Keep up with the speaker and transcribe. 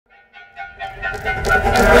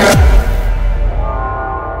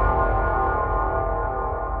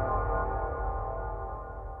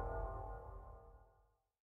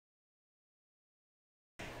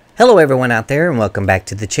Hello everyone out there and welcome back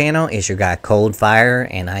to the channel. It's your guy Coldfire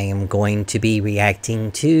and I am going to be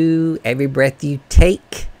reacting to Every Breath You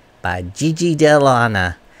Take by Gigi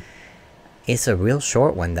Lana. It's a real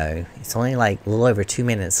short one though. It's only like a little over 2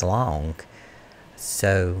 minutes long.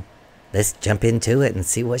 So let's jump into it and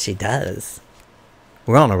see what she does.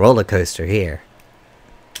 We're on a roller coaster here.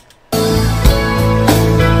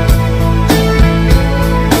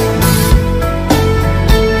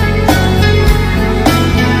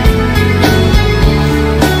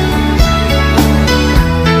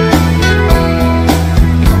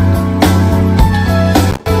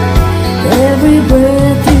 Every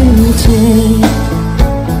breath you take,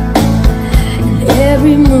 and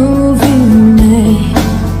every move you make,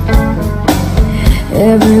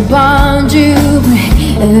 every bond you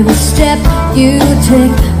break, every step you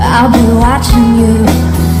take, I'll be watching you.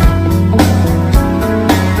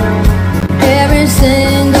 Every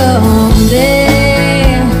single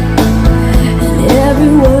day, and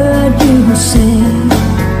every word you say,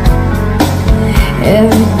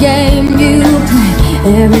 every game you play,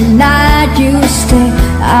 every night you stay,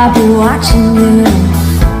 I'll be watching you.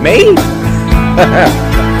 Me?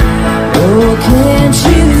 Oh, can't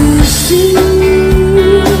you see?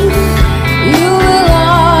 You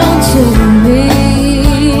belong to me.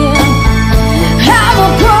 I'm a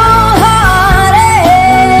cold heart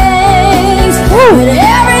aches with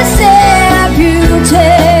every step you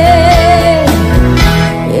take,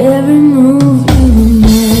 every move you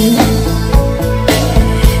make,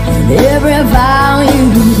 and every vow you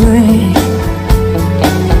break,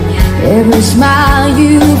 every smile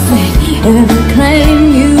you fake, every claim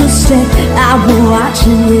you stake, I'll be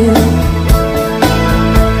watching you.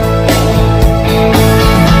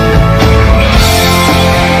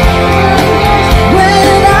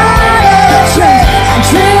 Without a trace, I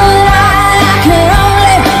dream of night, I can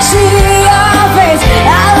only see your face.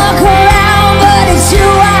 I look around, but it's you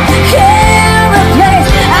I can't replace.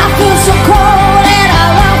 I feel so cold and I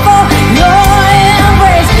long for your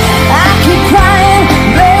embrace. I keep crying,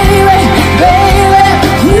 baby, baby,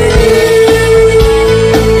 please.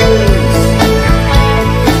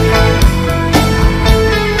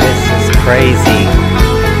 This is crazy.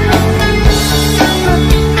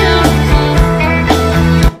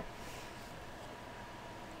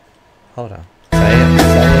 Hold on. Say it.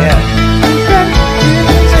 Say it.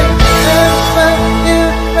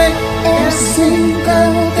 Every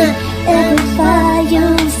single day, every fire you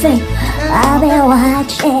fake, I'll be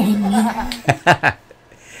watching you.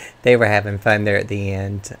 They were having fun there at the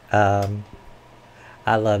end.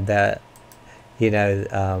 I love that. You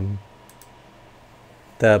know,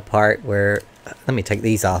 the part where... Let me take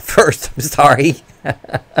these off first. I'm sorry.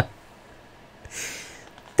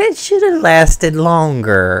 That should have lasted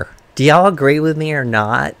longer. Do y'all agree with me or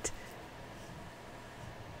not?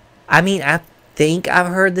 I mean, I think I've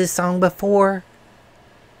heard this song before,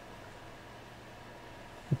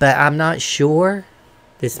 but I'm not sure.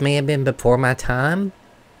 This may have been before my time.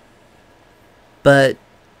 But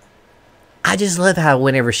I just love how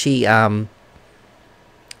whenever she I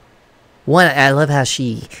love how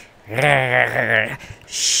she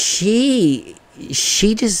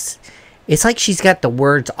just, it's like she's got the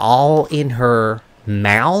words all in her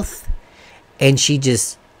mouth and she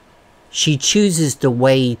chooses the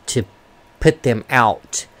way to put them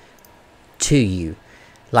out to you,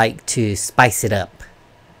 like to spice it up.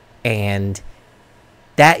 And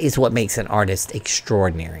that is what makes an artist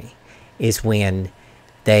extraordinary, is when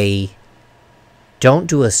they don't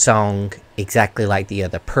do a song exactly like the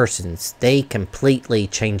other person's. They completely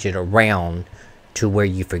change it around to where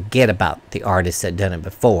you forget about the artist that done it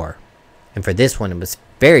before. And for this one, it was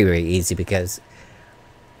very, very easy because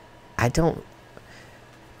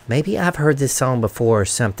maybe I've heard this song before or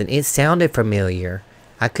something. It sounded familiar.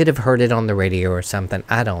 I could have heard it on the radio or something.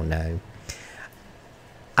 I don't know.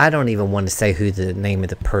 I don't even want to say who the name of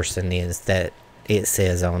the person is that it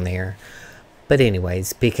says on there. But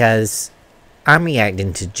anyways, because I'm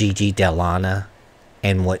reacting to Gigi Lana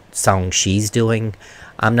and what song she's doing,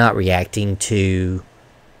 I'm not reacting to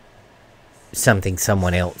something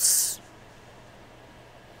someone else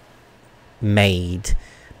made,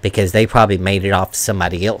 because they probably made it off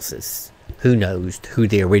somebody else's. Who knows who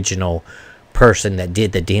the original person that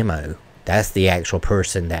did the demo. That's the actual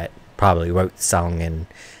person that probably wrote the song and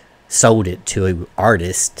sold it to an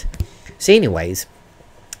artist. So anyways,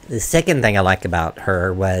 the second thing I like about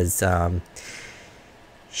her was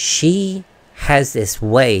she has this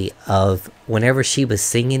way of, whenever she was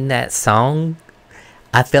singing that song,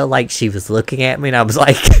 I felt like she was looking at me and I was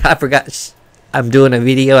like, I forgot I'm doing a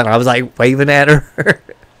video and I was like waving at her.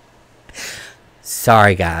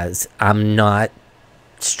 Sorry guys, I'm not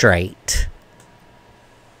straight.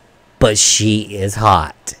 But she is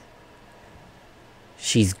hot.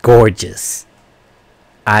 She's gorgeous.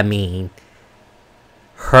 I mean,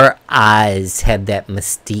 her eyes have that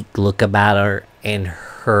mystique look about her, and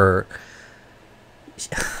her...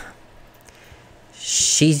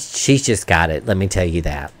 She's just got it, let me tell you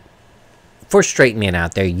that. For straight men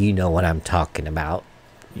out there, you know what I'm talking about.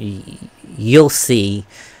 You'll see,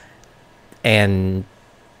 and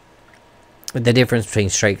the difference between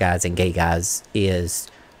straight guys and gay guys is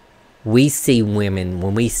we see women,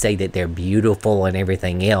 when we say that they're beautiful and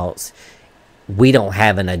everything else, we don't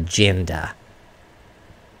have an agenda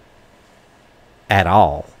at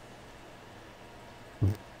all.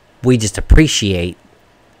 We just appreciate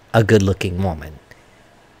a good-looking woman.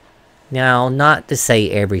 Now, not to say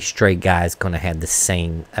every straight guy is going to have the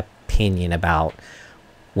same opinion about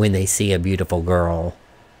when they see a beautiful girl,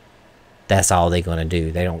 that's all they're going to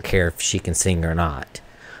do. They don't care if she can sing or not.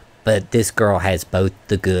 But this girl has both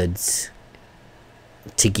the goods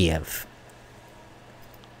to give.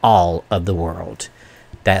 All of the world.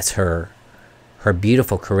 That's her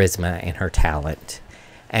beautiful charisma and her talent.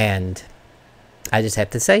 And I just have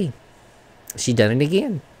to say, she done it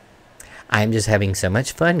again. I'm just having so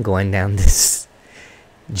much fun going down this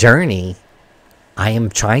journey. I am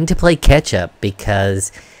trying to play catch up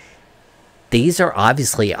because these are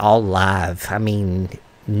obviously all live. I mean,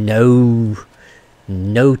 no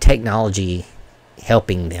technology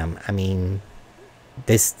helping them. I mean,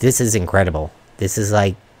 this is incredible. This is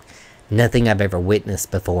like nothing I've ever witnessed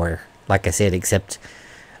before. Like I said, except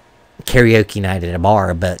karaoke night at a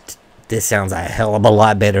bar, but this sounds a hell of a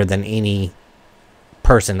lot better than any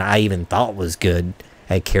person I even thought was good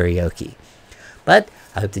at karaoke. But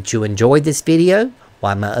I hope that you enjoyed this video.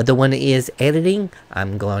 While my other one is editing,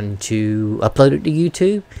 I'm going to upload it to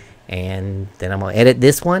YouTube, and then I'm going to edit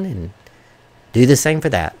this one and do the same for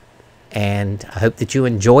that. And I hope that you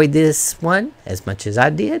enjoyed this one as much as I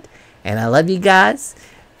did. And I love you guys,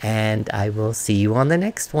 and I will see you on the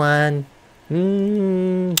next one.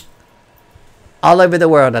 All over the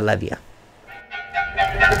world, I love you.